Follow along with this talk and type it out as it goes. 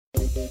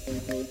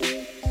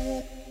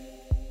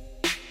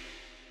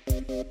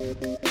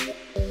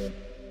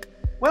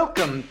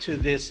Welcome to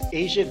this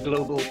Asia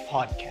Global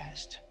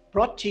podcast,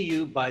 brought to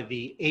you by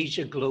the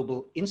Asia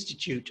Global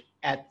Institute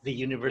at the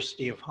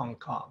University of Hong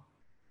Kong.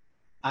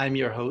 I'm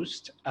your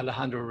host,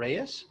 Alejandro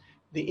Reyes,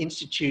 the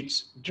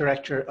Institute's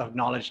Director of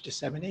Knowledge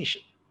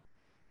Dissemination.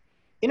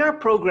 In our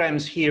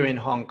programs here in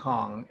Hong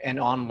Kong and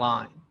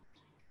online,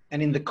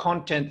 and in the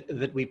content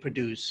that we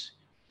produce,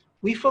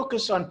 we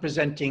focus on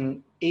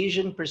presenting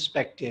Asian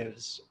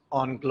perspectives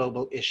on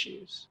global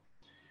issues.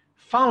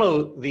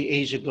 Follow the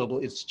Asia Global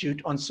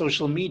Institute on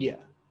social media,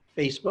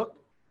 Facebook,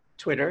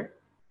 Twitter,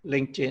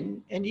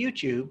 LinkedIn, and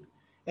YouTube,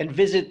 and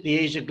visit the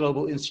Asia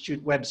Global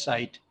Institute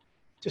website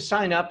to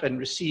sign up and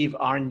receive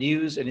our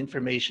news and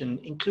information,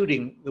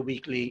 including the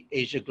weekly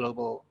Asia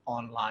Global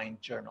online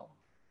journal.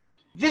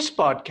 This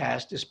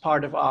podcast is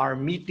part of our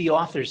Meet the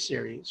Author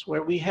series,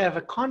 where we have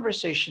a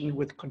conversation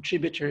with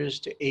contributors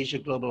to Asia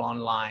Global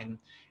Online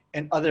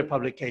and other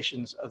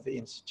publications of the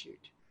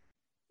Institute.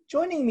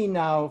 Joining me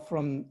now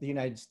from the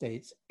United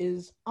States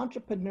is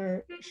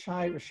entrepreneur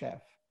Shai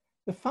Reshef,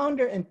 the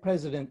founder and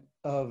president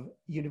of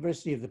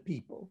University of the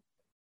People.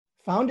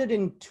 Founded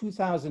in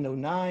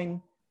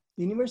 2009,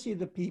 the University of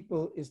the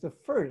People is the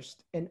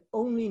first and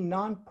only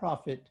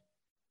nonprofit,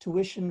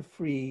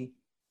 tuition-free,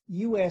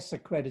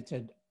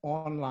 US-accredited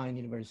online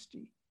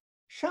university.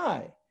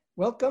 Shai,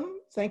 welcome.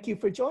 Thank you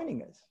for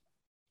joining us.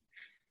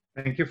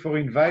 Thank you for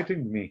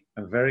inviting me.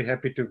 I'm very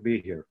happy to be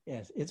here.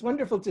 Yes, it's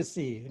wonderful to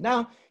see you.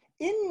 Now,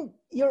 in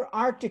your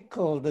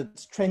article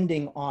that's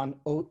trending on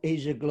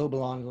Asia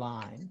Global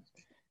Online,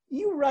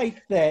 you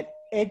write that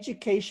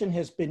education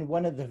has been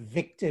one of the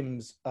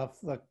victims of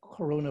the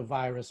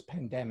coronavirus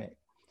pandemic.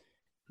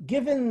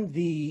 Given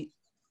the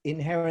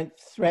inherent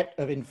threat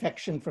of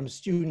infection from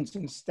students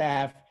and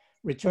staff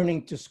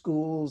returning to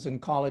schools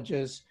and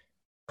colleges,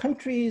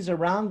 countries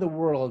around the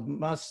world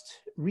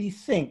must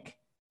rethink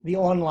the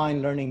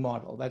online learning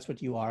model. That's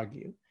what you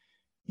argue.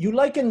 You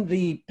liken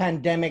the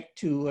pandemic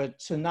to a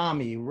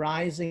tsunami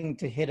rising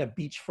to hit a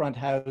beachfront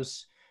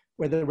house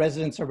where the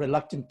residents are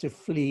reluctant to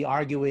flee,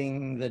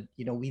 arguing that,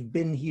 we've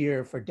been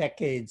here for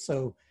decades,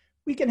 so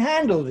we can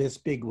handle this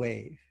big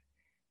wave.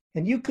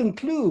 And you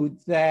conclude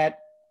that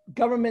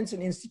governments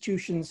and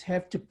institutions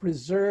have to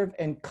preserve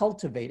and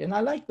cultivate, and I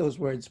like those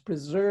words,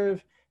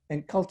 preserve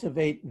and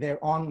cultivate their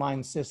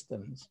online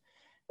systems.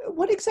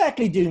 What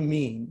exactly do you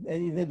mean,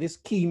 this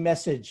key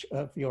message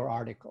of your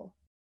article?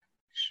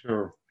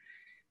 Sure.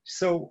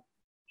 So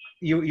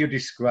you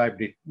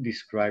described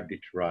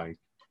it right.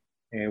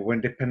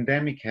 When the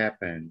pandemic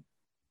happened,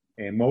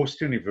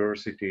 most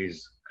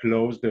universities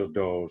closed their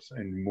doors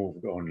and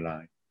moved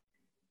online.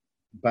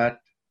 But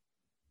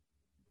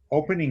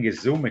opening a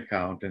Zoom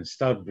account and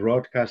start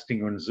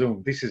broadcasting on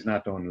Zoom, this is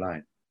not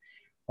online.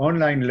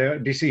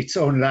 It's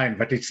online,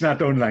 but it's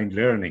not online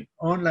learning.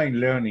 Online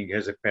learning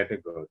has a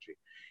pedagogy.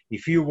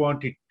 If you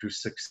want it to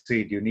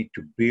succeed, you need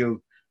to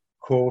build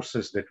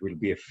courses that will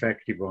be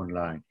effective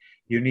online.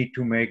 You need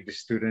to make the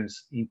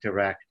students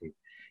interactive.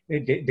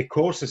 The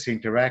course is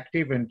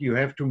interactive, and you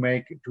have to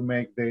make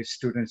the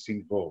students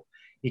involved.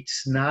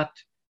 It's not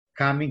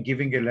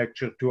giving a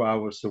lecture 2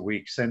 hours a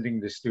week, sending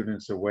the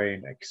students away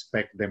and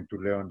expect them to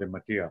learn the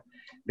material.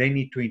 They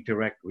need to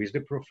interact with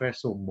the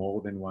professor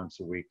more than once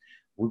a week,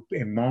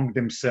 among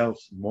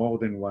themselves more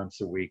than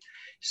once a week.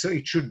 So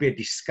it should be a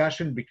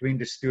discussion between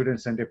the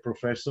students and the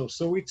professor.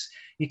 So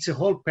it's a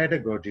whole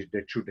pedagogy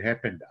that should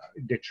happen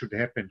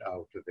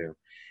out there.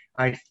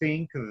 I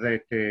think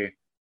that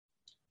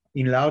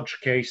in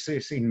large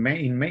cases,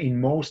 in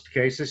most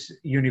cases,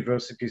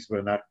 universities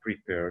were not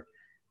prepared,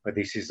 but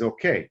this is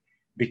okay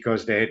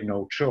because they had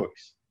no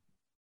choice.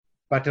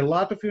 But a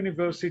lot of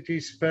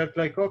universities felt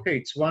like, okay,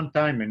 it's one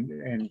time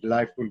and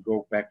life will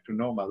go back to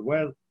normal.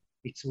 Well,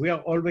 we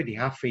are already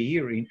half a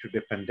year into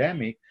the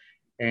pandemic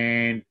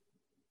and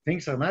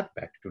things are not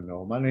back to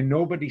normal, and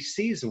nobody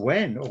sees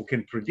when or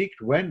can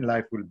predict when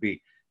life will be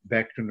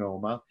back to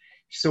normal.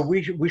 So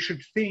we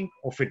should think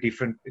of a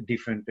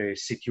different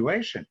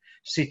situation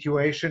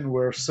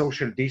where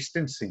social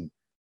distancing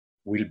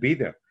will be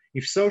there.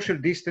 If social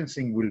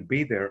distancing will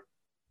be there,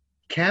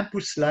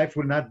 campus life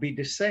will not be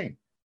the same.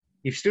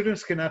 If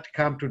students cannot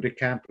come to the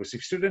campus,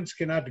 if students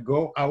cannot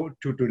go out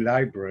to the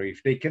library,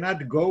 if they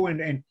cannot go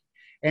and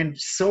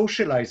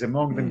socialize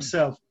among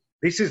themselves,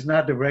 this is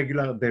not the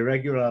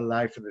regular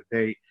life of the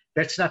day.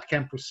 That's not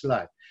campus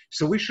life.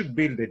 So we should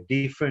build a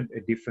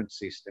different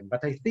system.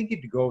 But I think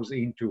it goes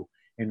into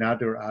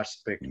another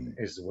aspect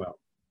as well.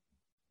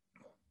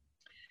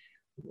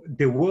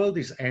 The world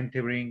is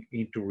entering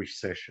into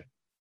recession.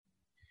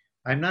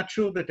 I'm not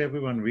sure that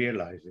everyone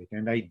realizes it,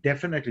 and I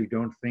definitely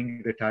don't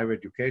think that higher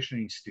education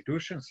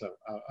institutions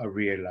are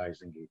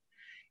realizing it.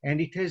 And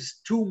it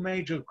has two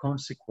major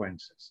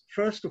consequences.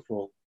 First of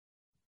all,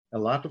 a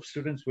lot of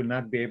students will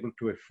not be able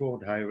to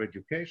afford higher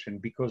education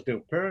because their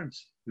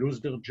parents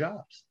lose their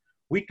jobs.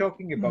 We're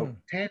talking about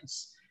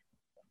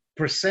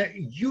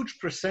huge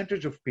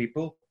percentage of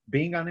people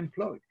being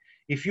unemployed.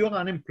 If you're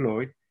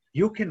unemployed,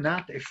 you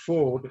cannot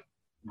afford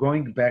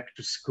going back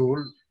to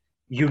school.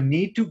 You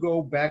need to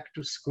go back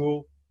to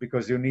school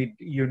because you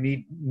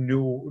need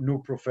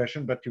new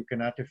profession, but you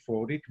cannot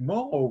afford it.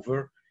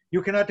 Moreover,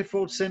 you cannot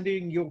afford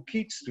sending your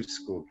kids to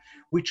school,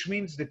 which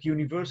means that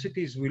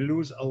universities will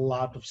lose a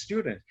lot of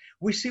students.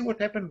 We see what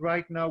happened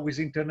right now with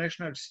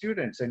international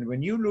students. And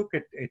when you look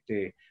at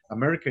the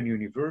American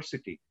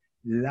university,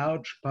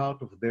 large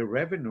part of their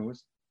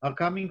revenues are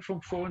coming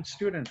from foreign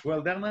students.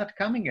 Well, they're not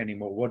coming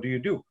anymore. What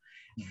do?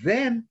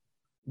 Then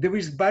there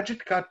is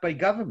budget cut by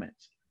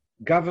governments.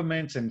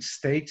 Governments and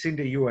states in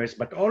the US,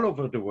 but all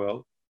over the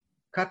world,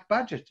 cut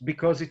budgets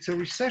because it's a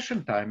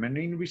recession time. And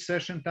in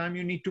recession time,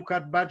 you need to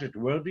cut budget.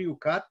 Where do you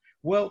cut?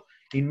 Well,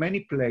 in many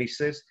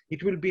places,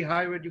 it will be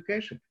higher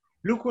education.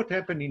 Look what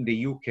happened in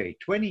the UK.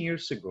 20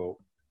 years ago,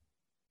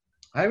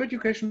 higher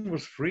education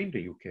was free in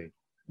the UK.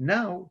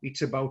 Now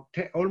it's about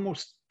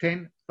almost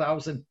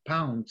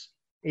 £10,000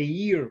 a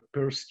year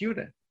per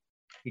student.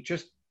 It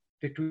just,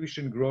 the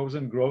tuition grows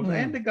and grows,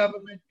 and the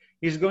government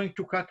is going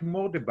to cut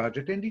more the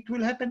budget, and it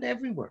will happen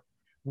everywhere.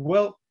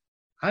 Well,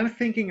 I'm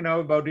thinking now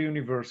about the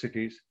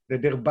universities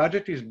that their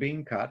budget is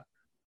being cut,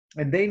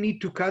 and they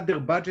need to cut their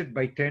budget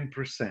by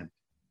 10%.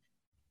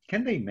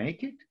 Can they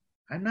make it?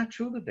 I'm not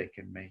sure that they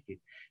can make it.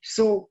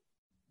 So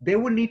they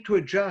will need to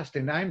adjust,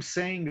 and I'm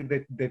saying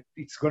that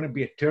it's going to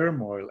be a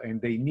turmoil,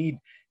 and they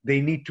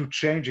need to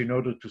change in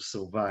order to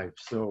survive.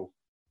 So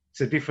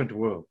it's a different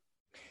world.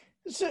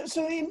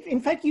 So in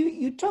fact,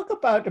 you talk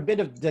about a bit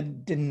of the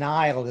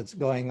denial that's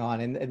going on,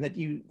 and that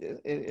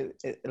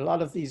a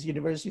lot of these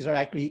universities are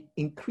actually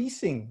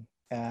increasing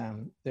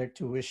their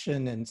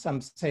tuition, and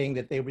some saying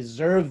that they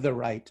reserve the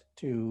right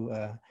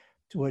to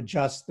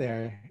adjust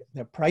their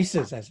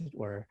prices, as it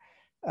were.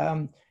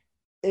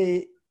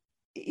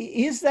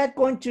 Is that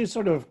going to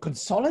sort of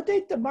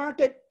consolidate the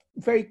market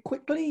very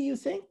quickly, you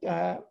think?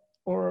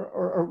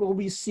 Or will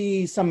we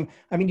see some,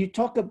 I mean, you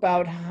talk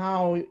about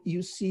how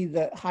you see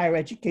the higher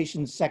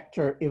education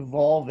sector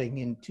evolving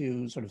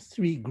into sort of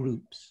three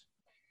groups.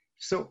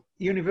 So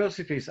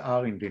universities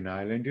are in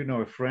denial. And,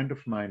 a friend of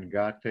mine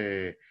got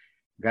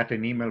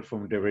an email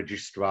from the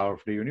registrar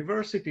of the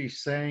university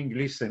saying,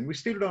 listen, we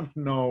still don't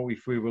know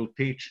if we will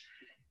teach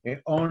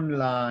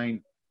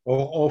online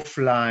or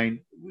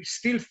offline.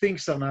 Still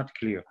things are not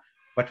clear,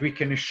 but we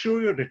can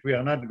assure you that we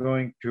are not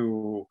going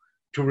to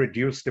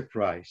reduce the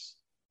price.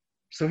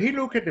 So he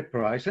looked at the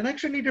price, and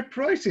actually the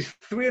price is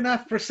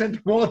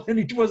 3.5% more than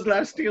it was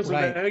last year. So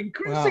they're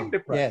increasing the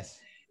price. Yes.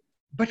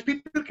 But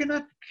people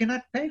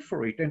cannot pay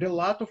for it. And a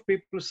lot of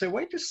people say,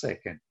 wait a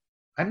second,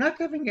 I'm not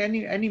having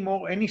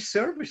any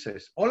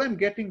services. All I'm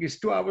getting is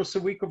 2 hours a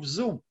week of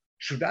Zoom.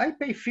 Should I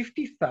pay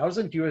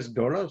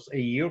 $50,000 a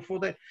year for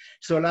that?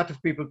 So a lot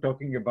of people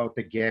talking about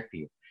the gap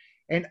here.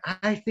 And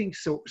I think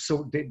so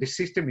the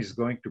system is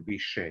going to be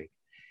shaken.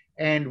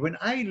 And when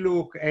I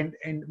look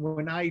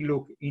when I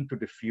look into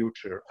the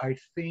future, I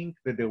think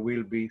that there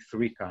will be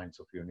three kinds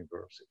of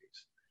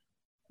universities.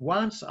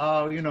 Ones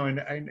are,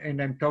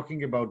 and I'm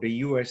talking about the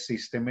US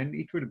system, and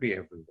it will be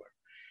everywhere.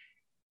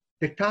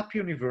 The top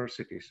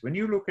universities, when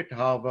you look at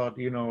Harvard,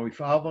 if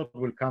Harvard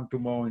will come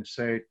tomorrow and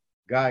say,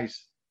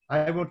 guys,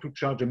 I want to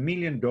charge $1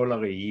 million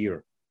a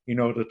year in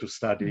order to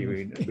study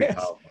with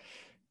Harvard.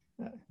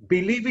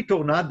 Believe it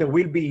or not, there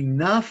will be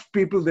enough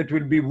people that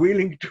will be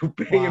willing to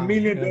pay $1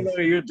 million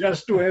a year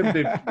just to have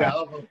the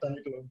Harvard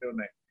title on their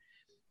name.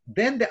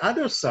 Then the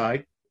other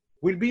side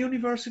will be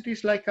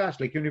universities like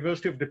us, like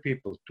University of the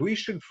People,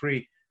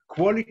 tuition-free,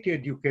 quality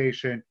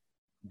education,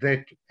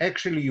 that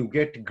actually you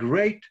get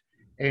great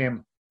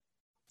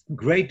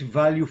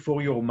value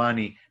for your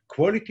money,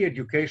 quality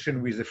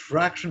education with a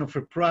fraction of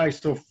the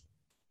price of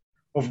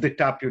the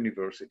top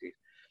universities.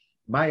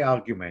 My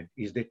argument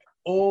is that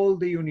all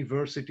the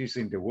universities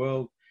in the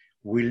world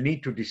will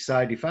need to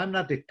decide, if I'm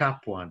not the top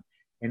one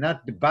and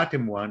not the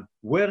bottom one,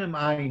 where am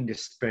I in the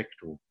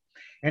spectrum?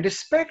 And the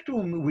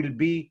spectrum will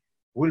be,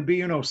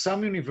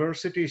 some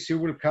universities, you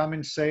will come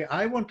and say,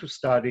 I want to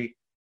study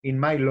in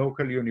my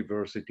local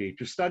university,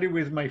 to study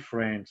with my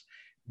friends,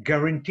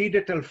 guarantee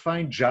that I'll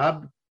find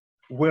job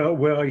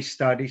where I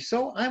study.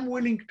 So I'm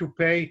willing to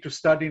pay to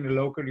study in a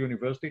local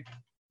university.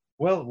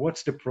 Well,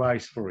 what's the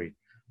price for it?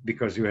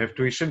 Because you have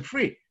tuition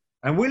free.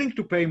 I'm willing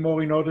to pay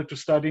more in order to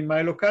study in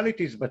my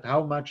localities, but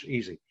how much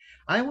is it?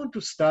 I want to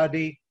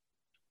study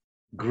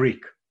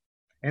Greek.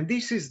 And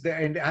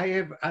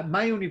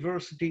my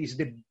university is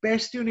the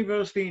best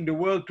university in the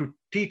world to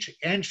teach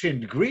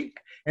ancient Greek.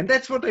 And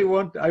that's what I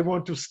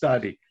want to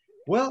study.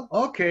 Well,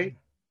 okay.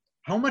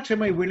 How much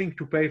am I willing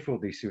to pay for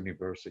this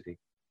university?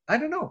 I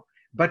don't know.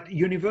 But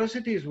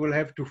universities will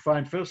have to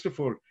find, first of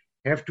all,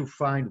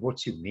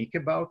 what's unique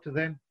about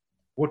them,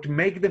 what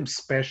make them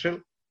special,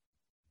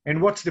 and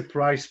what's the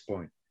price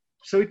point.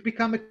 So it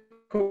become a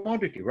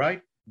commodity,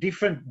 right?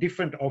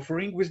 Different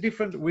offering with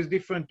different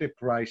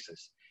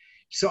prices.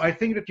 So I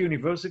think that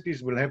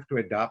universities will have to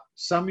adapt.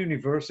 Some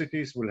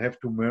universities will have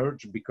to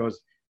merge because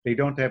they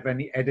don't have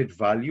any added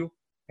value.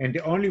 And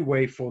the only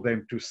way for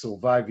them to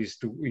survive is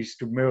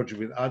to merge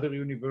with other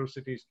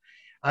universities.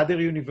 Other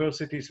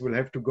universities will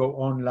have to go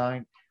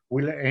online.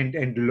 will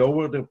and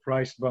lower their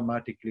price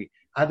dramatically.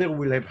 Other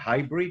will have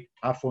hybrid,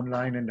 half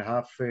online and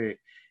half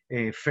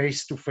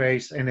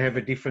face-to-face, and have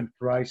a different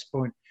price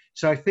point.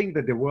 So I think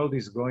that the world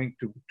is going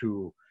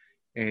to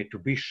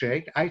be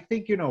shaped. I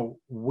think, you know,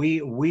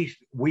 we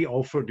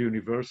offered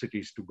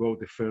universities to go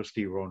the first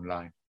year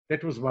online.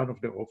 That was one of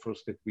the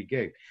offers that we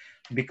gave.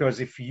 Because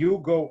if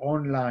you go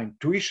online,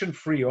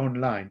 tuition-free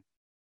online,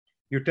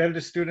 you tell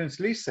the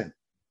students, listen,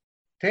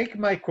 take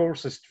my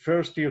courses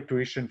first year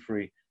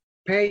tuition-free,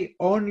 pay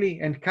only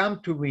and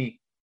come to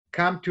me,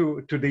 come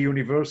to the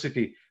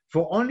university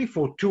for only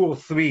for 2 or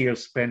 3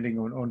 years spending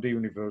on the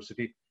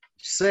university,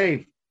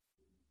 save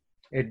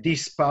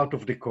this part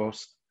of the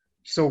cost.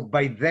 So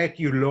by that,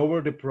 you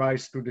lower the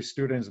price to the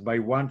students by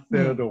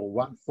 1/3 or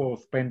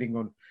 1/4, depending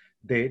on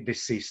the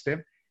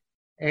system.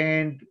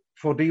 And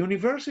for the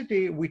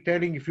university, we're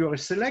telling if you're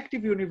a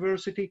selective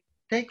university,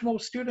 take more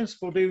students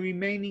for the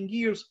remaining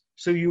years,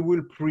 so you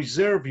will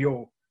preserve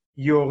your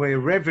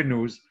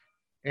revenues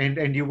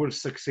and you will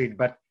succeed.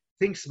 But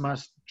things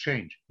must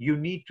change. You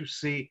need to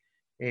see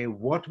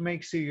what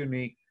makes you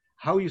unique,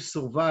 how you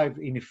survive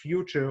in a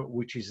future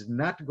which is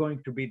not going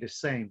to be the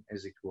same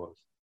as it was.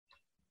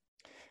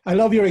 I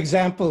love your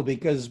example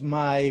because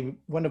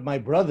one of my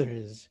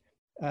brothers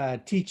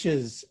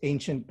teaches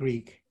ancient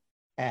Greek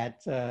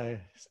at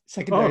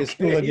secondary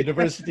school and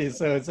university.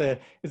 So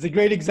it's a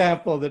great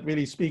example that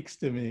really speaks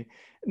to me.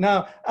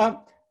 Now,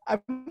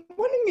 I'm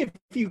wondering if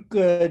you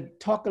could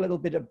talk a little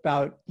bit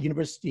about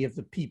University of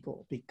the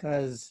People,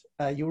 because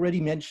you already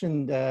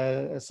mentioned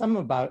some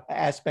about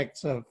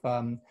aspects of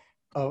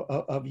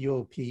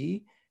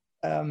UOP.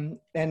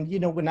 And you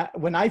know,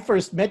 when I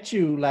first met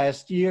you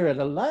last year at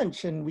a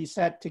lunch and we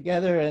sat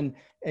together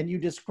and you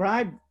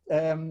described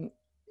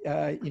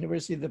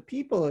University of the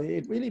People,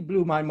 it really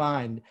blew my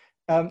mind.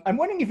 I'm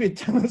wondering if you'd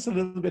tell us a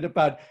little bit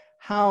about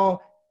how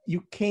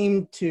you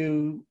came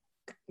to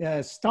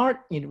start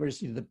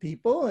University of the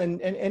People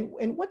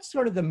and what's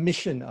sort of the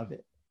mission of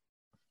it?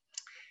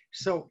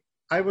 So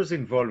I was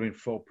involved in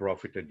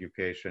for-profit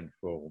education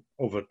for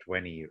over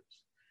 20 years.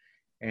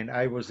 And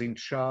I was in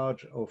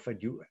charge of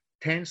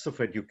tens of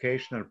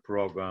educational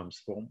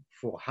programs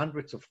for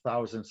hundreds of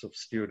thousands of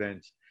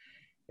students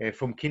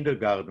from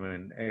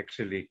kindergarten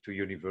actually to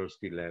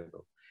university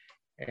level.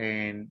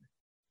 And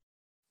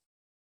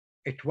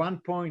at one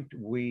point,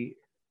 we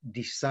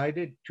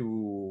decided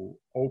to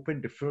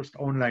open the first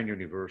online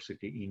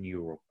university in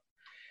Europe.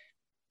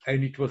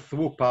 And it was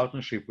through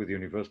partnership with the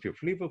University of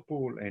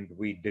Liverpool, and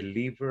we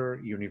deliver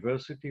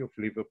University of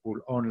Liverpool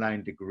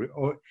online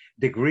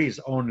degrees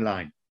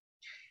online.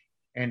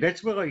 And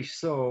that's where I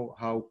saw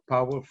how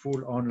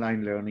powerful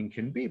online learning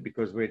can be,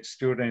 because we had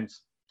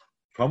students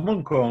from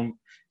Hong Kong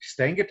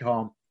staying at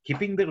home,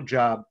 keeping their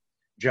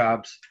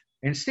jobs,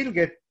 and still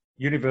get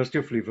University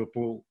of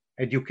Liverpool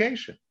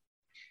education.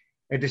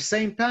 At the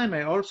same time,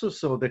 I also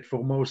saw that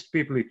for most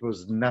people, it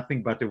was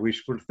nothing but a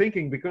wishful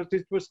thinking because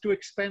it was too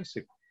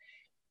expensive.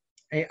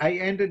 I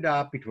ended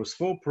up, it was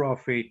for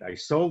profit. I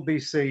sold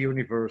this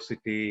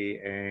university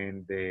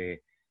and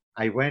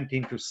I went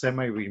into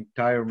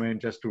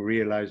semi-retirement just to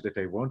realize that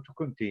I want to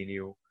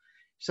continue.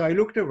 So I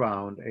looked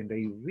around and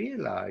I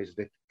realized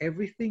that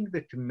everything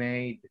that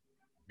made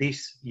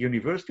this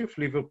University of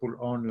Liverpool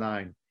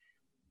online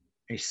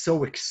is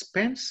so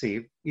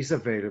expensive is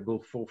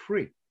available for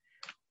free.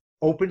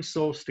 Open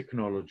source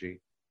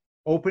technology,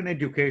 open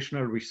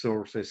educational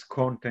resources,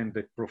 content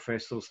that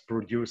professors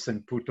produce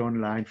and put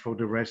online for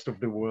the rest of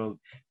the world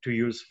to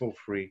use for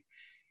free.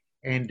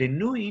 And the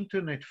new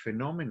internet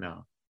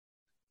phenomena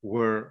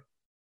where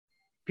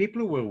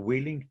people were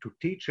willing to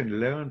teach and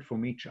learn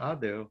from each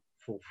other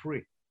for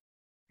free.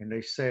 And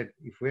I said,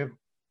 if we have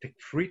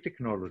free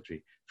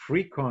technology,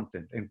 free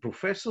content, and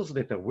professors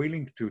that are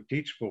willing to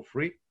teach for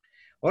free,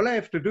 all I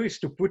have to do is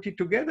to put it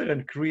together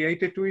and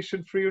create a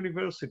tuition-free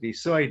university.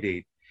 So I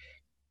did.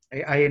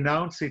 I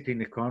announced it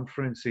in a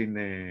conference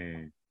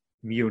in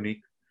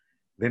Munich.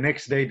 The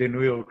next day, the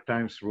New York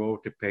Times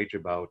wrote a page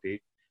about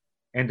it.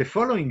 And the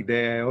following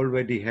day, I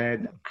already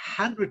had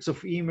hundreds of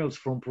emails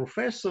from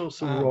professors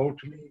who wrote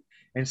me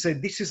and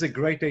said, this is a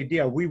great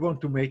idea. We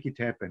want to make it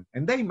happen.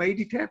 And they made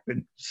it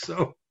happen.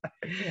 So,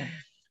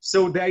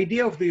 so the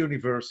idea of the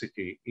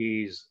university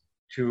is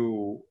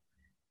to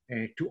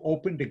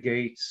open the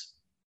gates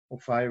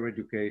of higher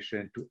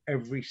education to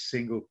every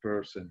single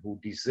person who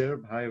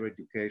deserves higher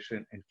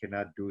education and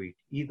cannot do it,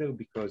 either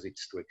because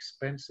it's too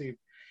expensive,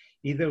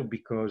 either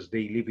because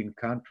they live in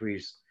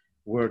countries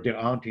where there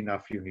aren't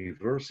enough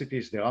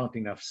universities, there aren't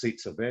enough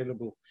seats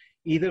available,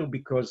 either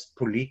because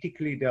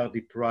politically they are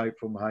deprived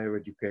from higher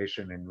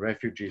education, and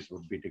refugees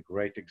would be the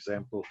great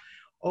example,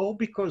 or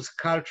because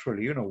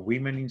culturally, you know,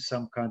 women in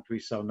some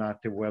countries are not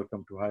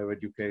welcome to higher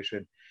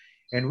education.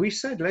 And we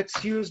said,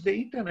 let's use the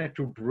internet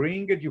to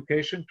bring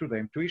education to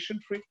them tuition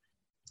free.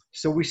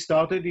 So we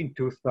started in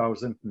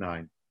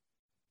 2009.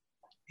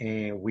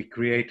 We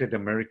created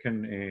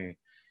American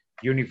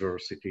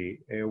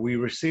University. We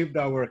received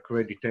our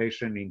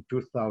accreditation in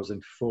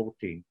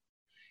 2014.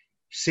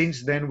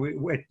 Since then,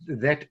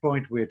 at that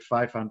point, we had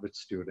 500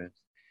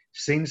 students.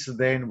 Since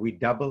then, we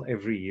double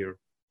every year.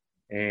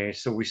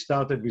 So we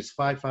started with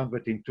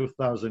 500 in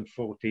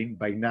 2014.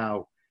 By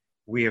now,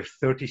 we have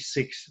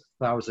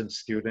 36,000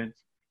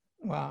 students.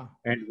 Wow.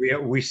 And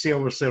we see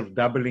ourselves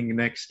doubling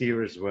next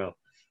year as well.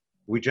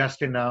 We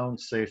just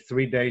announced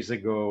 3 days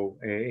ago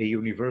a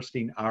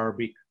university in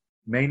Arabic,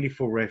 mainly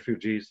for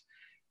refugees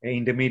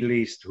in the Middle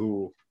East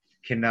who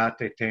cannot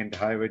attend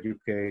higher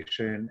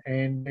education.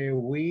 And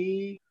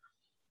we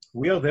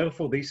are there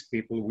for these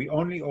people. We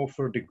only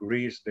offer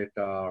degrees that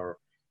are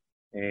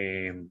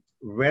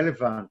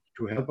relevant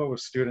to help our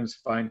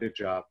students find a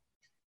job.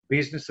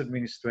 Business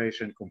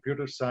administration,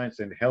 computer science,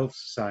 and health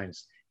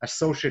science,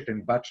 associate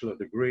and bachelor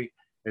degree,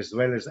 as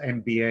well as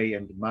MBA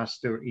and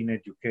Master in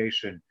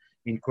Education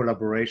in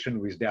collaboration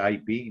with the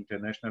IB,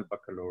 International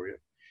Baccalaureate.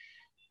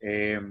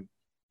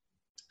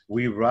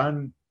 We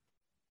run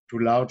to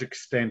a large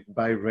extent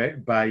by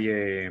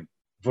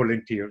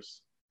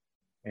volunteers.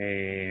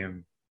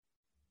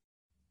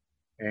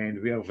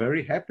 And we are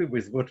very happy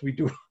with what we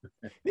do.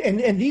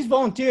 And these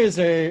volunteers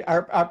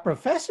are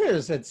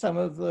professors at some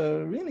of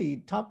the really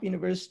top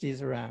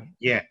universities around.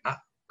 Yeah,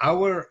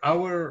 our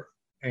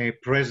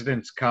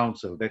President's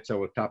Council, that's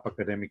our top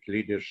academic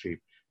leadership,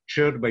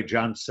 chaired by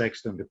John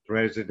Sexton, the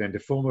president, the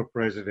former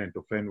president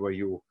of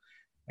NYU,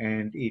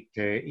 and it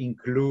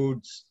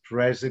includes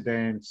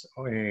presidents,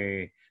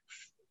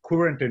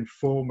 current and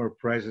former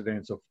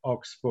presidents of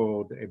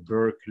Oxford,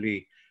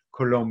 Berkeley,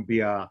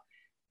 Columbia,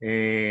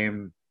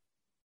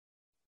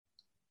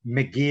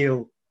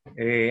 McGill,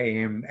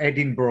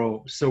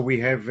 Edinburgh. So we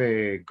have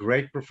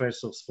great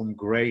professors from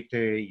great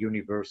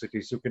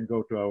universities. You can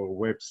go to our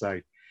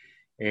website,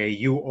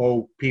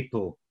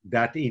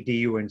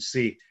 uopeople.edu, and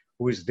see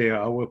who is there.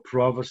 Our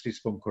provost is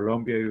from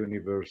Columbia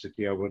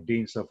University. Our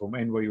deans are from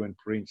NYU and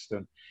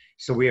Princeton.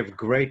 So we have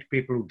great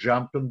people who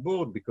jumped on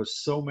board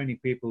because so many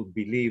people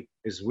believe,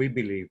 as we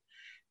believe,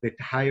 that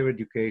higher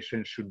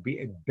education should be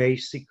a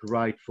basic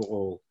right for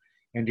all.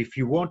 And if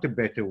you want a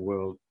better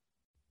world,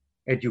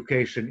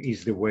 education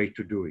is the way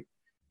to do it.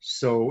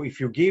 So if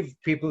you give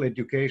people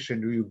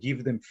education, you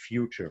give them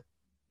future.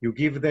 You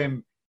give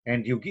them,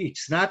 and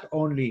it's not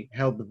only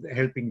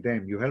helping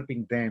them, you're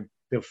helping them,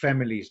 their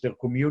families, their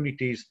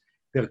communities,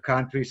 their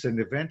countries, and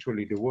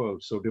eventually the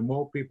world. So the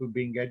more people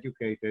being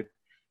educated,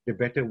 the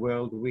better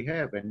world we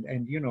have.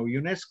 And you know,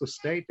 UNESCO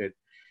stated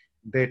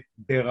that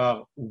there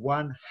are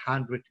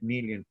 100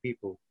 million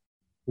people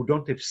who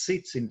don't have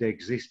seats in the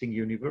existing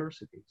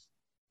universities.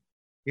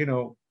 You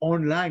know,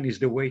 online is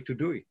the way to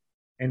do it.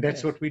 And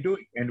that's what we do.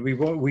 And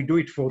we do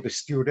it for the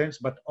students,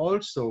 but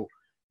also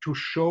to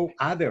show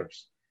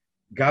others,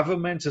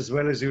 governments as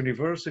well as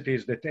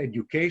universities, that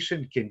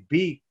education can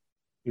be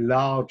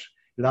large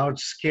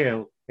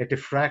scale at a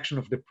fraction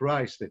of the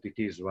price that it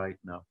is right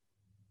now.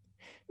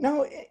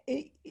 Now,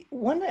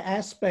 one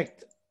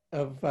aspect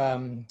of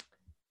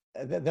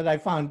that I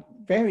found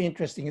very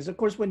interesting is, of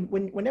course,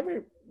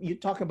 whenever you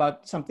talk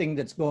about something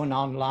that's going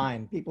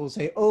online, people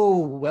say, oh,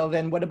 well,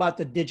 then what about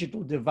the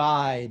digital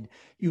divide?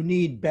 You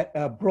need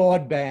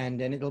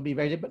broadband and it'll be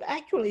very, but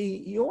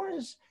actually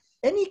yours,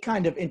 any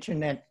kind of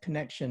internet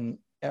connection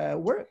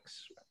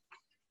works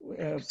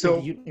for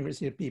the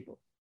University of People.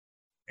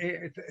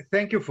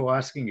 Thank you for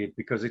asking it,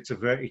 because it's a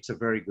very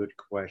good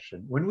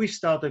question. When we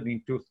started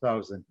in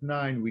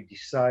 2009, we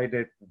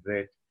decided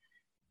that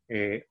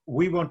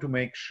we want to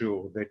make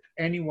sure that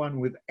anyone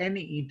with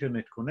any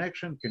internet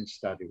connection can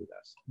study with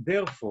us.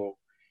 Therefore,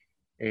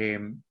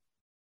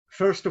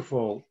 first of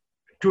all,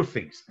 two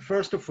things.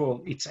 First of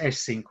all, it's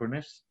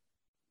asynchronous,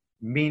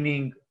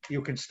 meaning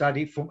you can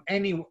study from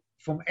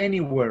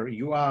anywhere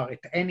you are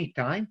at any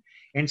time.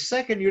 And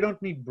second, you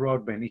don't need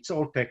broadband. It's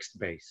all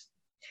text-based.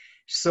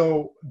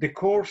 So the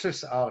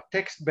courses are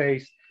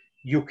text-based.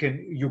 You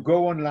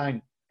go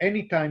online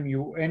anytime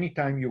you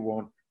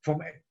want, from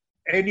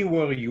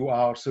anywhere you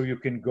are. So you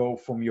can go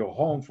from your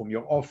home, from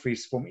your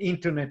office, from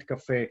internet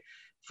cafe,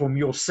 from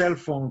your cell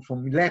phone,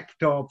 from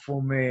laptop,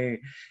 from a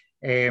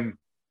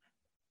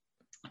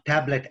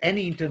tablet,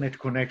 any internet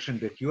connection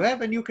that you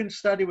have, and you can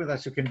study with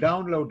us. You can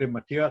download the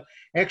material.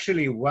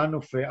 Actually, one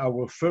of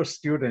our first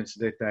students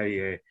that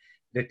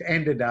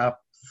ended up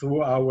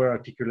through our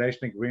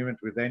articulation agreement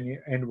with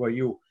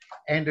NYU,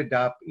 ended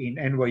up in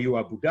NYU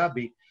Abu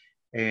Dhabi,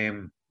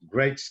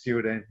 great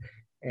student.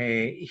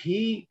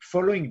 He,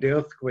 following the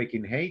earthquake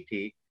in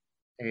Haiti,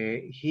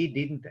 he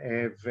didn't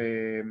have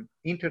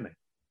internet.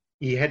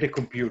 He had a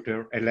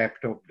computer, a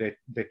laptop that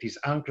his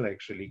uncle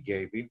actually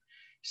gave him.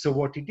 So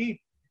what he did,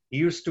 he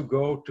used to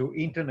go to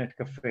internet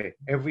cafe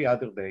every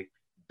other day,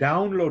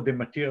 download the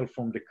material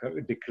from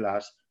the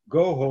class,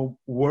 go home,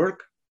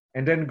 work,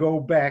 and then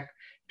go back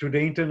to the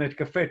internet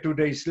cafe 2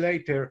 days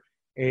later,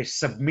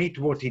 submit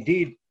what he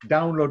did,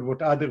 download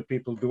what other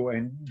people do,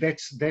 and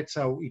that's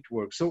how it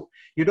works. So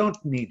you don't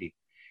need it.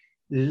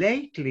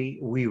 Lately,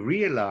 we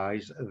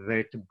realize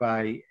that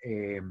by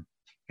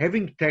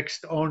having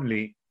text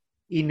only,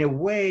 in a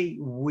way,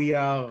 we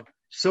are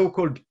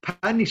so-called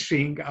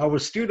punishing our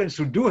students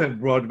who do have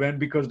broadband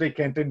because they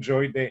can't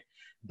enjoy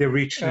the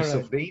richness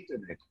of the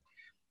internet.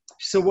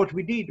 So what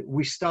we did,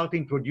 we started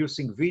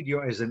introducing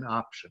video as an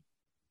option.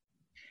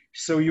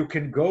 So you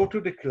can go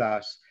to the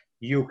class,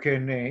 you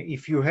can,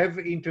 if you have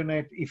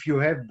internet, if you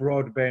have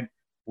broadband,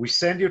 we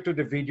send you to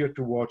the video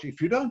to watch.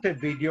 If you don't have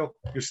video,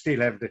 you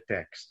still have the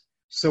text.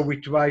 So we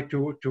try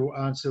to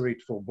answer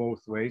it for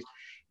both ways.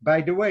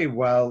 By the way,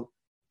 while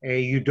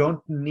you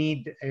don't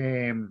need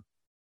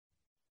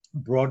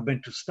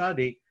broadband to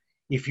study,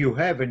 if you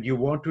have and you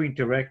want to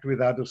interact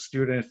with other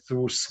students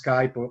through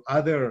Skype or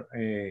other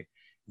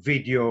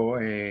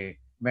video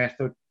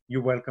method,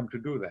 you're welcome to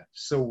do that.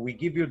 So we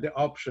give you the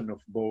option of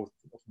both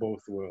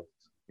worlds.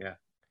 Yeah.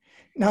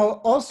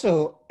 Now,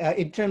 also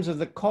in terms of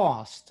the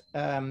cost,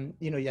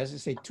 you know, as I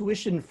say,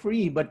 tuition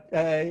free, but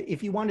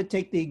if you want to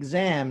take the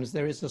exams,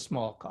 there is a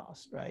small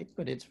cost, right?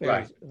 But it's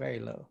very, very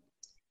low.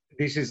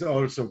 This is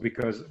also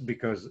because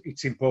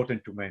it's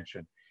important to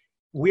mention.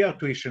 We are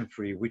tuition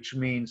free, which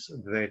means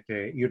that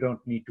you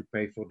don't need to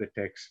pay for the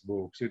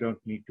textbooks, you don't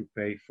need to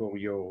pay for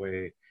your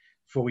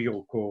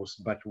course.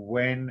 But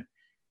when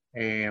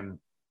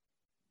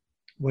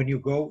you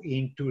go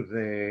into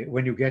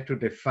when you get to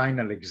the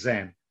final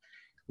exam,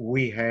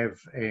 we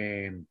have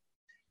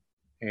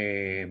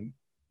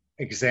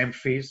exam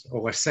fees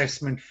or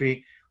assessment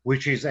fee,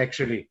 which is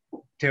actually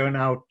turn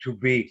out to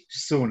be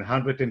soon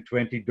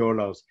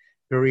 $120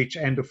 per each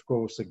end of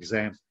course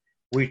exam,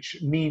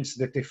 which means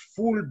that a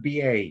full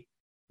BA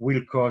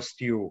will cost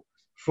you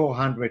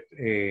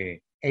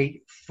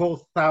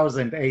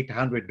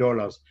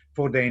 $4,800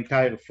 for the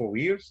entire 4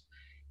 years.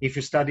 If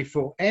you study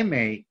for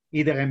MA,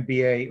 either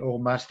MBA or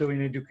Master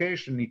in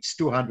Education, it's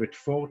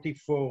 $240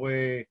 for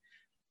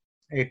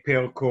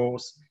per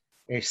course.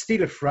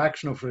 Still a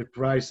fraction of the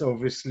price,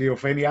 obviously,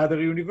 of any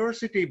other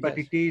university, but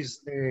yes. It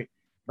is.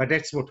 But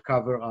that's what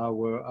cover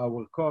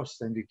our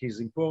costs, and it is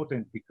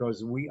important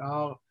because we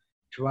are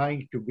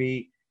trying to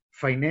be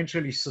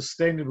financially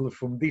sustainable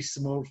from these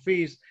small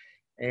fees.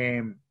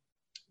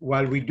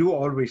 While we do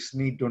always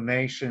need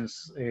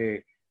donations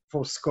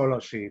for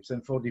scholarships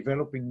and for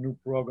developing new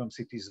programs,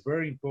 it is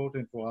very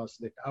important for us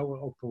that our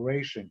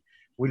operation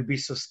will be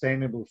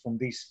sustainable from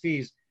these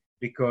fees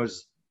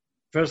because,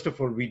 first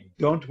of all, we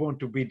don't want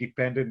to be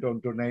dependent on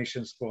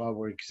donations for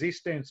our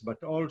existence,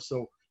 but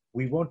also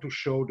we want to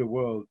show the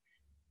world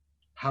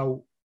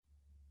how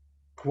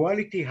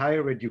quality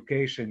higher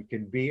education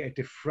can be at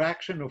a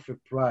fraction of a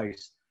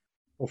price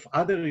of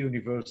other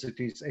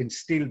universities and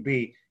still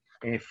be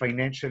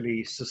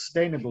financially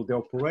sustainable, the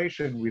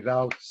operation,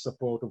 without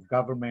support of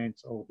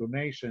governments or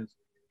donations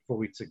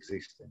for its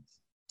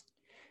existence.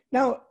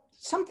 Now,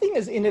 something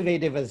as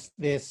innovative as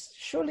this,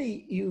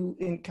 surely you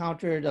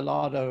encountered a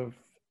lot of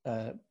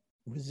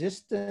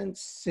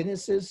resistance,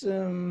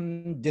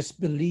 cynicism,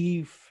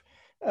 disbelief.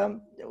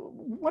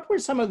 What were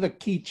some of the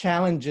key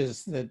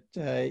challenges that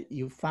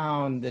you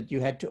found that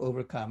you had to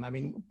overcome? I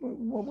mean,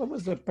 what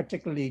was the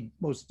particularly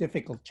most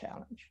difficult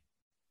challenge?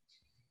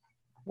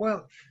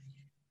 Well,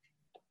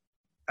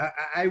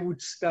 I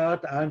would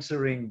start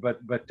answering,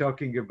 but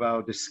talking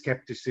about the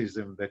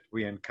skepticism that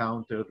we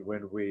encountered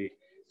when we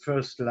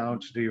first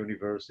launched the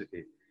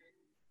university.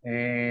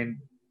 And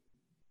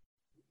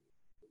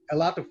a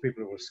lot of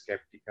people were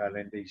skeptical,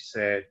 and they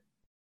said,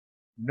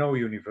 no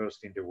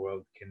university in the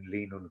world can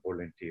lean on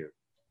volunteers.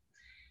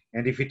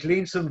 And if it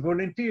leans on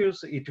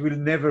volunteers, it will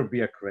never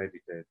be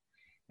accredited.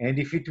 And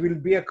if it will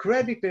be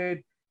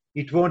accredited,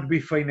 it won't be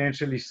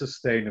financially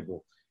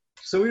sustainable.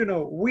 So, you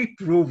know, we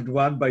proved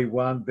one by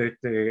one that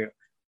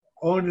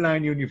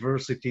online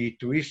university,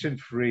 tuition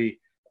free,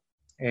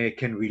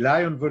 can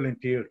rely on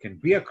volunteers, can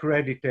be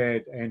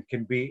accredited, and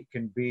can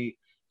be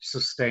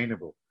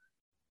sustainable.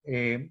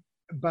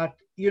 But,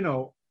 you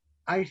know,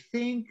 I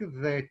think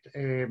that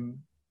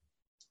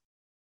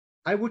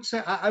I would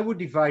say I would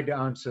divide the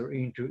answer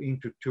into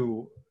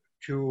two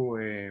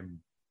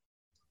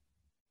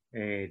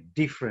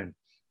different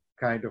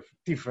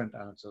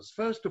answers.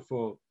 First of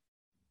all,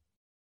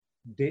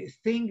 the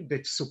thing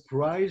that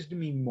surprised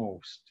me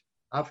most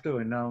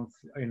after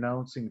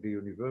announcing the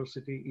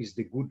university is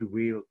the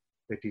goodwill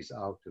that is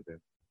out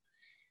there.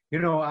 You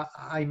know,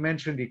 I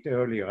mentioned it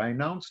earlier. I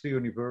announced the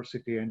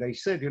university and I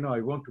said, you know,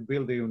 I want to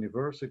build a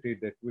university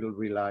that will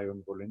rely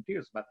on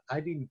volunteers, but I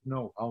didn't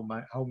know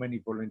how many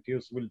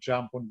volunteers will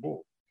jump on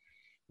board.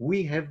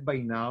 We have by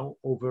now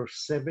over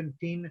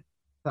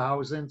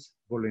 17,000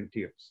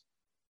 volunteers.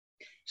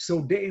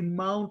 So the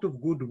amount of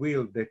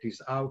goodwill that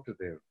is out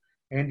there,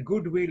 and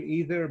goodwill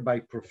either by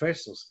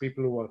professors,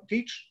 people who are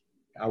teach,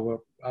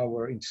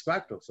 our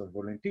instructors are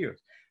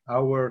volunteers,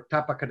 our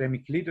top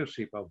academic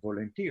leadership are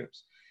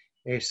volunteers.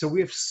 So we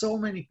have so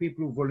many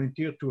people who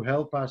volunteer to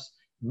help us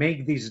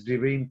make this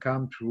dream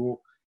come true,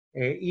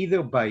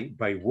 either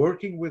by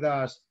working with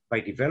us, by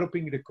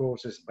developing the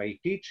courses, by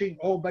teaching,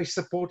 or by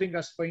supporting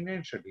us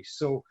financially.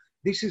 So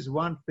this is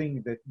one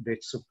thing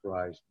that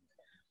surprised me.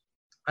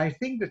 I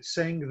think that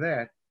saying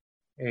that,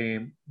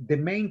 the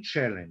main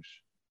challenge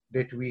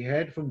that we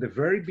had from the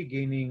very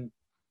beginning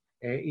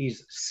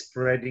is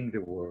spreading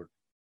the word.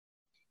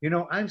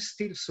 I'm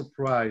still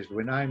surprised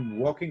when I'm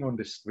walking on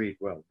the street.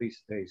 Well,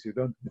 these days you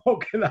don't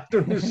walk a lot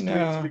on the streets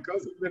No.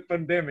 because of the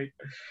pandemic.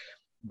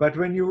 But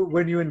when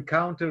you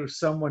encounter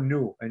someone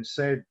new and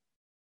said,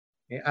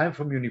 I'm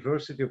from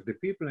University of the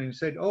People, and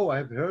said, oh,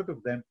 I've heard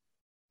of them,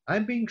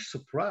 I'm being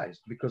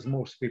surprised because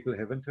most people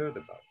haven't heard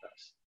about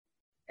us.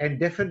 And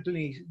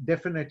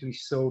definitely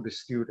so the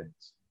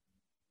students.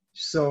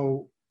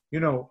 So,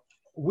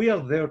 we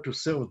are there to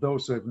serve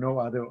those who have no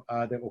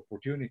other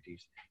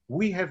opportunities.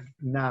 We have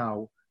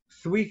now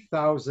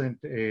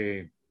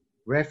 3,000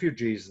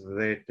 refugees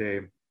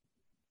that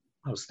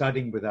are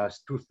studying with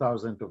us.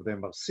 2,000 of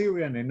them are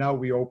Syrian, and now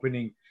we're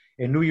opening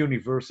a new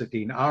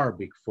university in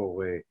Arabic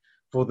for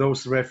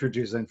those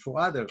refugees and for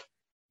others.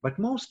 But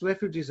most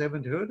refugees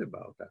haven't heard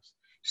about us.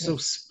 So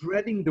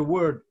spreading the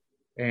word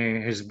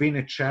has been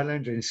a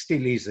challenge and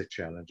still is a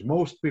challenge.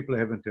 Most people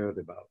haven't heard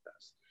about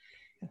us.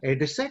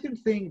 The second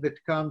thing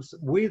that comes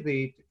with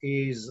it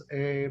is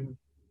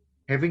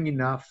having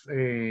enough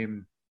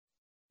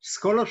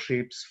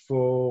scholarships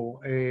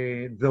for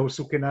those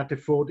who cannot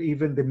afford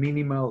even the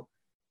minimal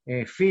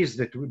fees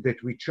that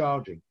we're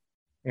charging.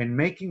 And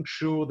making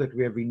sure that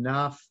we have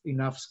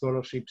enough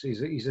scholarships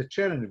is a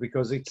challenge,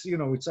 because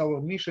it's our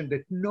mission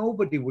that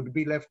nobody would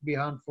be left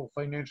behind for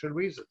financial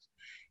reasons.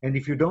 And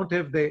if you don't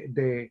have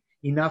the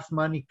enough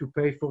money to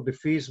pay for the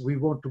fees, we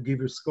want to give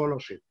you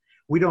scholarship.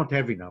 We don't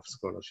have enough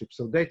scholarships.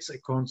 So that's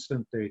a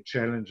constant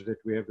challenge that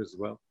we have as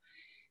well.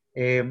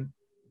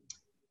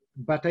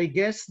 But I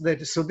guess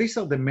so these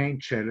are the main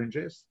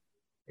challenges.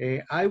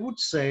 I would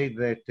say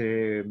that,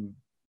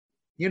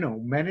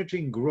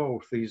 managing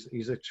growth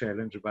is a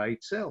challenge by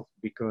itself,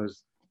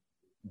 because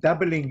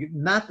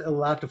not a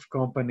lot of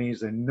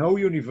companies and no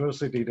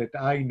university that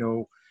I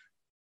know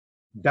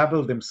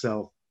double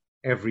themselves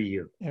every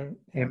year.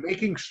 And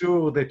making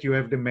sure that you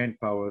have the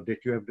manpower,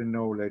 that you have the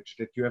knowledge,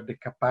 that you have the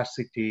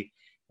capacity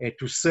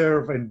to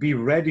serve and be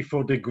ready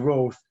for the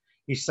growth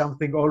is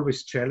something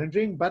always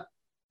challenging, but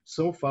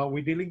so far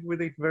we're dealing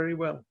with it very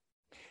well.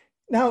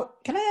 Now,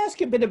 can I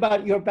ask you a bit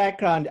about your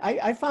background?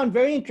 I found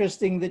very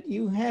interesting that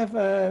you have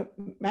a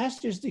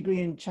master's degree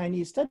in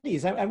Chinese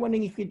studies. I'm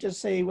wondering if you could just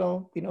say,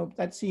 well,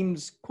 that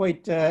seems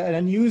quite an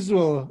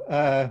unusual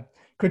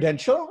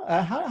credential.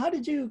 How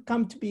did you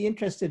come to be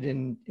interested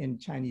in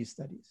Chinese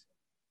studies?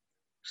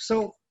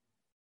 So,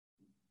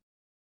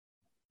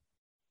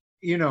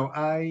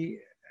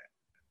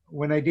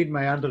 when I did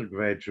my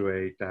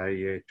undergraduate,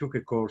 I took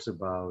a course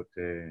about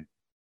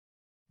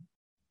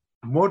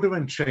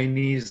modern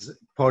Chinese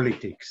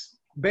politics,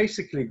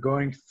 basically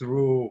going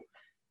through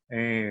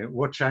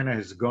what China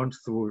has gone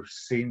through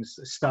since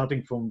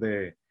starting from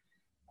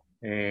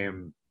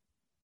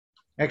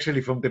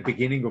actually from the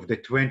beginning of the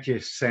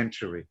 20th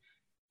century.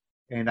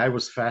 And I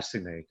was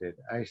fascinated.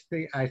 I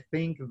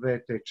think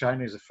that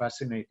China is a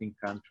fascinating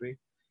country.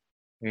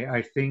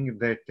 I think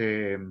that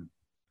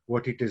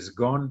what it has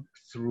gone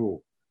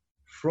through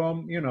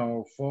from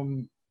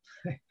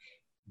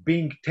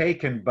being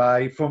taken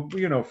from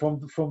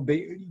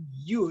the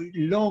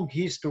long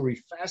history,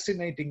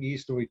 fascinating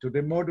history, to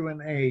the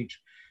modern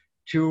age,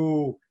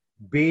 to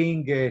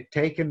being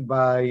taken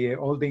by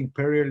all the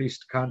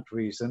imperialist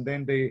countries, and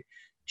then the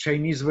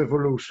Chinese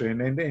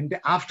Revolution, and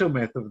the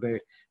aftermath of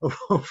it.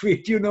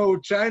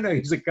 China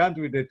is a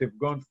country that have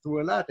gone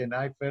through a lot, and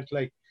I felt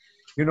like,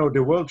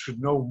 the world should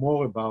know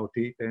more about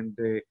it, and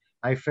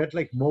I felt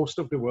like most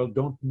of the world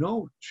don't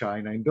know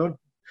China and don't.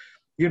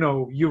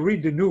 You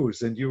read the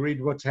news and you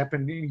read what's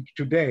happening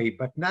today,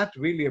 but not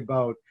really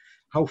about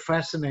how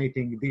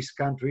fascinating this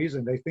country is.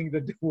 And I think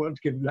that the world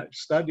can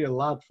study a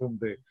lot from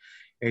the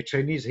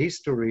Chinese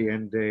history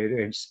and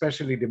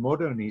especially the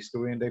modern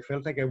history. And I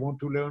felt like I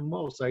want to learn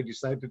more. So I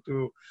decided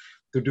to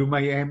do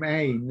my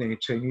MA in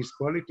Chinese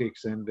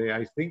politics. And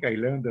I think I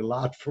learned a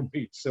lot from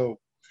it. So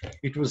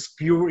it was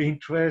pure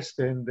interest,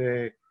 and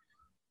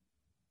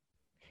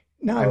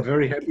no, I'm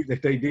very happy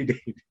that I did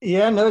it.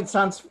 Yeah, no, it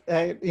sounds,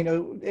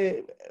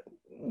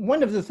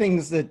 one of the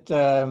things that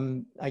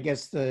I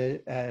guess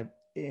the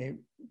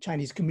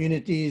Chinese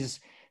communities,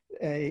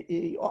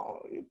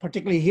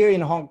 particularly here in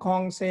Hong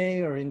Kong,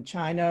 say, or in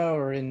China,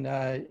 or in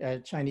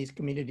Chinese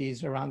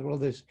communities around the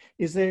world,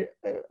 is there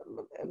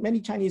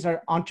many Chinese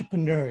are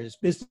entrepreneurs,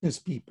 business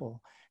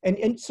people.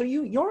 And so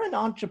you're an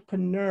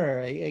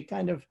entrepreneur, a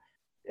kind of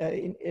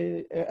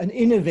an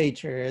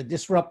innovator, a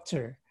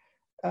disruptor.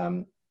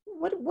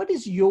 What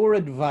is your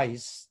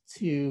advice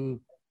to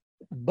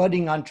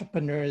budding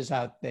entrepreneurs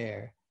out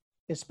there,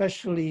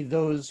 especially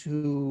those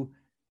who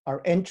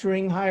are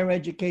entering higher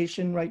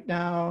education right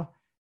now,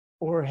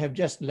 or have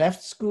just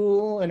left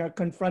school and are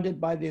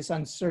confronted by this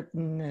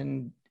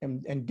uncertain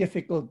and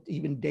difficult,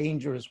 even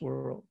dangerous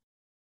world?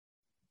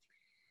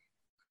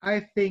 I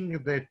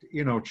think that,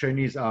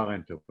 Chinese are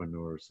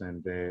entrepreneurs,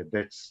 and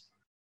that's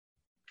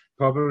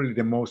probably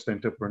the most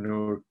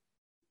entrepreneurial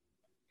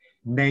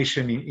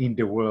nation in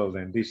the world.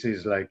 And this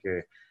is like,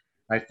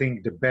 I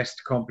think, the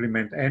best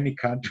compliment any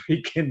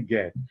country can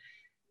get.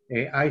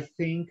 I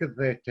think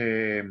that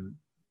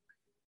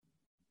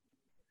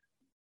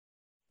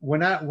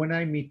when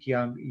I meet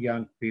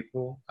young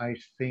people, I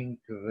think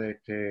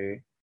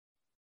that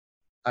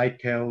I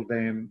tell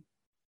them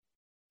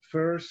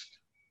first,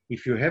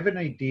 if you have an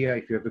idea,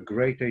 if you have a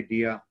great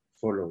idea,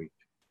 follow it.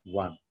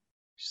 One.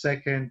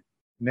 Second,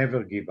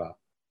 never give up.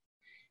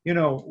 You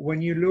know, um,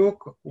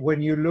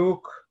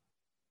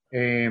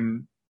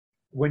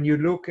 when you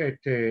look at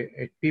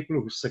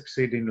people who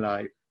succeed in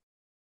life,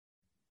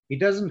 it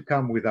doesn't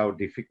come without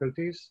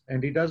difficulties,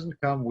 and it doesn't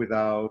come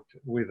without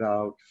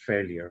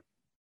failure.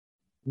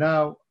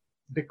 Now,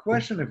 the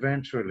question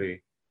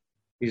eventually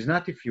is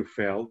not if you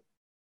failed,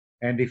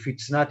 and if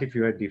it's not if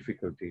you had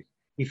difficulties.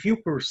 If you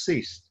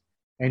persist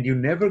and you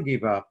never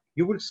give up,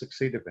 you will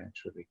succeed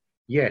eventually.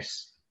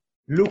 Yes,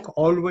 look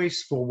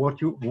always for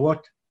what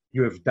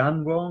you have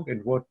done wrong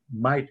and what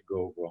might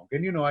go wrong.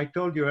 And you know, I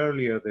told you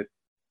earlier that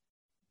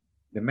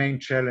the main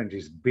challenge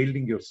is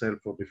building yourself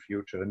for the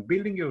future. And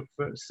building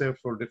yourself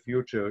for the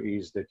future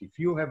is that if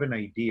you have an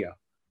idea,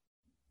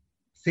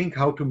 think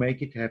how to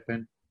make it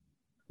happen,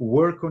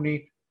 work on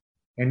it,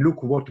 and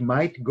look what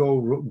might go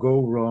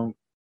wrong.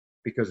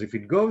 Because if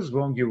it goes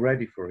wrong, you're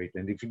ready for it.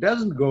 And if it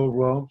doesn't go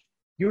wrong,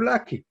 you're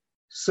lucky.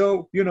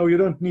 So, you know, you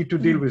don't need to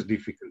deal with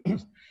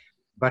difficulties.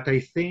 But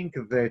I think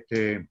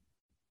that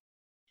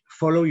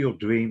follow your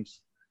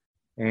dreams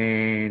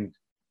and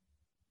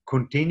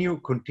continue,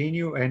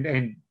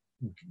 and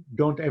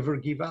don't ever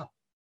give up.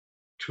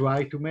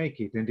 Try to make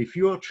it. And if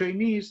you are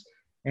Chinese,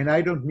 and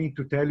I don't need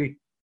to tell it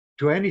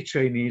to any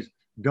Chinese,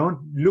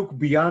 don't look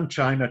beyond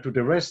China to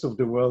the rest of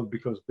the world,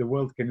 because the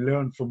world can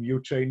learn from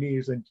you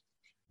Chinese, and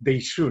they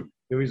should.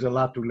 There is a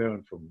lot to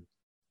learn from you.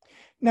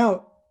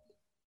 Now,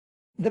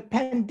 the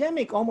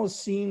pandemic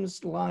almost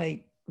seems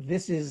like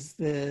this is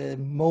the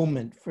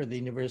moment for the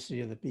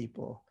University of the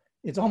People.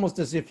 It's almost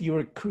as if you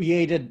were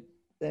created,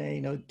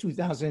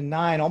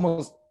 2009,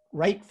 almost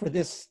right for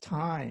this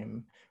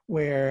time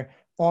where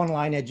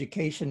online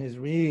education has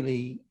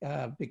really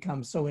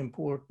become so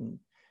important.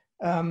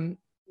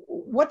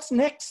 What's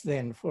next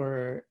then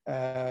for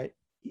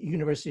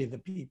University of the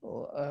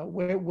People?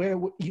 Where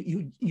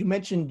you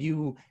mentioned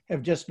you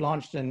have just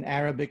launched an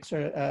Arabic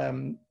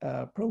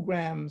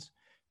programs.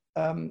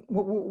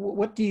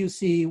 What do you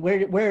see?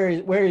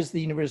 Where is the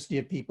University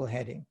of People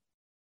heading?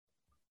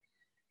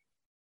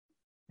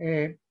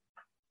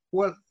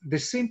 Well, the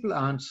simple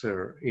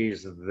answer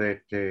is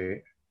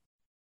that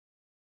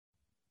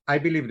I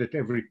believe that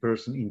every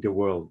person in the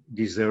world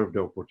deserves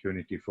the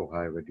opportunity for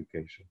higher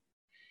education.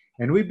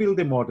 And we build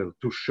a model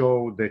to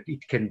show that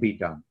it can be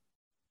done.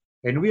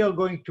 And we are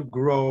going to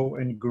grow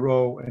and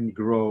grow and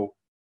grow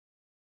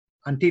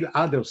until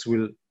others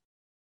will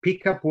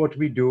pick up what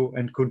we do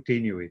and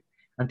continue it.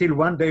 Until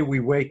one day we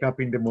wake up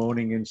in the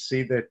morning and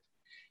see that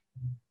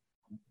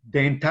the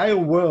entire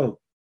world,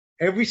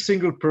 every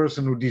single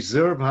person who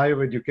deserves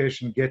higher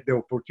education get the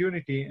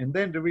opportunity, and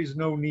then there is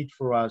no need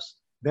for us.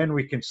 Then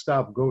we can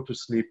stop, go to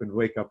sleep, and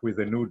wake up with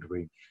a new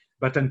dream.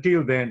 But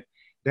until then,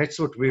 that's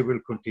what we will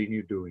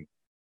continue doing.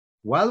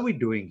 While we're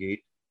doing it,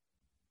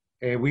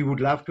 we would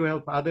love to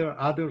help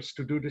others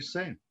to do the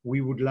same.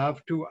 We would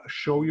love to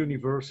show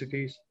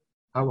universities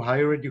how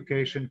higher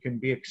education can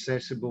be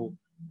accessible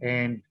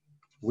and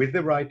with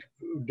the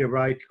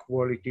right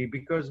quality.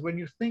 Because when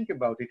you think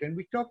about it, and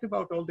we talked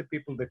about all the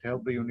people that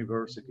help the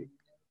university,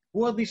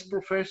 who are these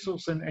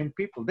professors and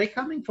people? They're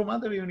coming from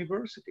other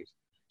universities.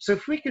 So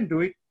if we can do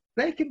it,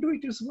 they can do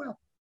it as well.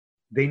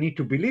 They need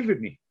to believe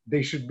in me.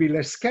 They should be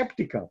less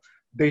skeptical.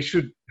 They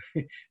should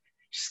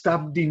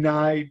stop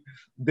denying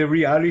the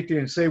reality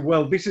and say,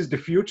 well, this is the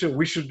future.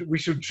 We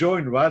should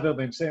join, rather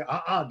than say,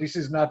 this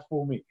is not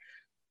for me.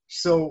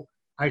 So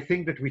I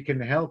think that we can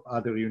help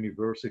other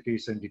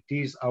universities, and it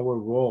is our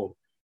role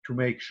to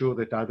make sure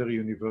that other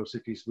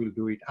universities will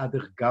do it,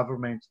 other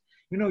governments.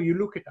 You know, you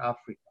look at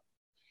Africa,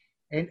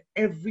 and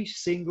every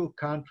single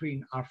country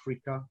in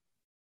Africa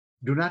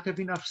do not have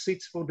enough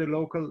seats for the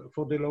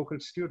local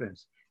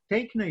students.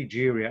 Take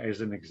Nigeria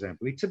as an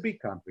example. It's a big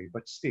country,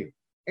 but still,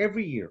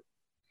 every year,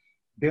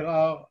 there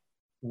are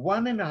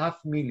 1.5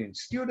 million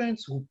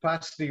students who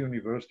pass the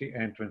university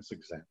entrance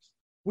exams,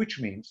 which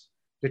means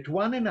that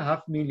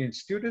 1.5 million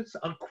students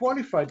are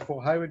qualified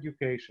for higher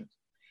education.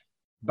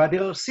 But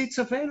there are seats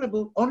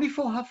available only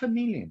for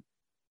 500,000.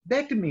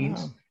 That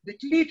means that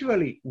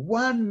literally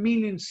 1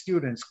 million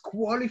students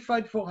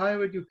qualified for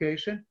higher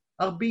education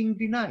are being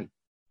denied.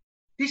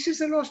 This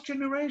is a lost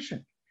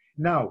generation.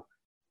 Now,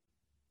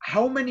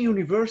 how many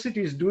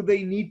universities do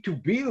they need to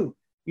build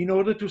in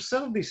order to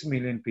serve these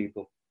million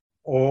people?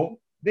 Or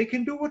they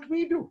can do what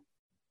we do.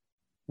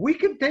 We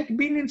can take 1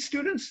 million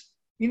students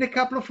in a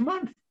couple of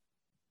months.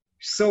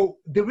 So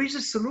there is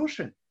a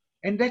solution.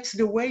 And that's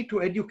the way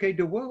to educate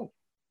the world.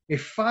 A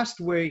fast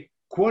way,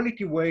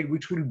 quality way,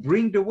 which will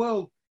bring the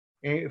world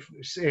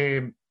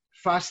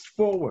fast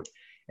forward.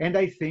 And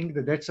I think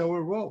that that's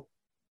our role,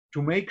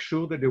 to make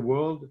sure that the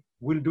world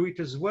will do it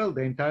as well,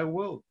 the entire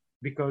world,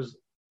 because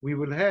we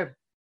will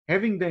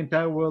having the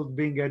entire world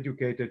being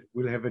educated,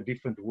 we'll have a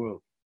different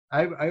world.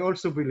 I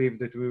also believe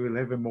that we will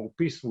have a more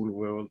peaceful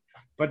world,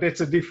 but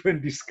that's a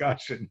different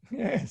discussion.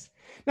 Yes.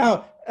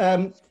 Now,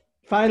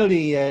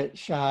 Finally,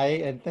 Shai,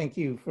 and thank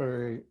you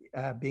for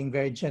being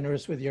very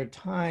generous with your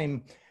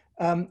time.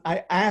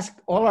 I ask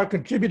all our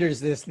contributors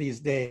this these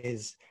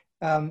days.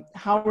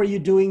 How are you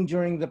doing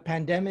during the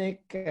pandemic?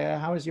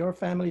 How is your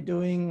family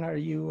doing? Are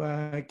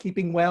you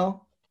keeping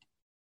well?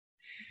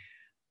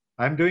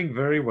 I'm doing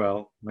very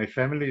well. My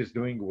family is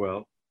doing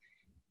well.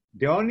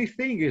 The only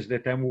thing is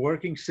that I'm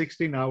working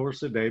 16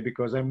 hours a day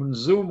because I'm on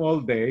Zoom all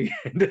day.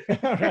 And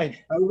All right.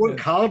 I work Good.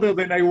 harder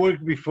than I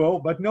worked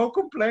before, but no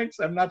complaints.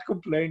 I'm not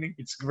complaining.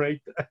 It's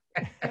great.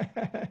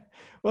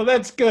 Well,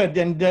 that's good.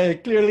 And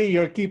clearly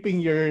you're keeping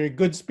your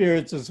good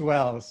spirits as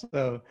well.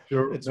 So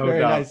Sure, it's no very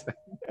doubt. nice.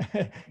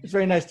 It's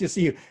very nice to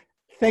see you.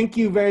 Thank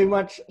you very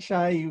much,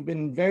 Shai. You've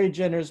been very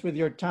generous with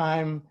your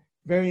time,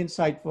 very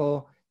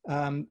insightful.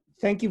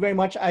 Thank you very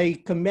much. I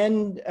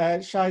commend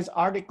Shai's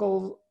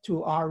article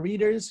to our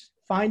readers.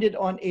 Find it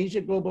on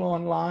Asia Global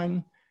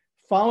Online.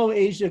 Follow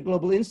Asia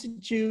Global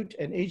Institute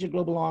and Asia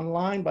Global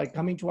Online by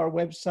coming to our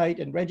website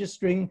and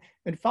registering.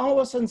 And follow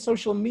us on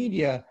social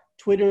media,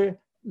 Twitter,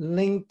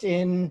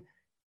 LinkedIn,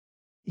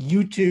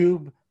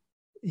 YouTube.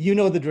 You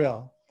know the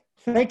drill.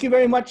 Thank you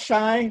very much,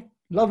 Shai.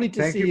 Lovely to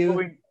Thank see you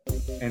you.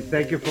 and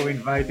thank you for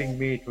inviting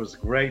me. It was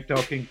great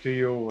talking to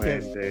you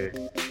Yes.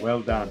 and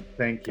well done.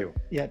 Thank you.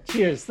 Yeah,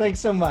 cheers. Thanks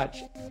so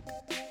much.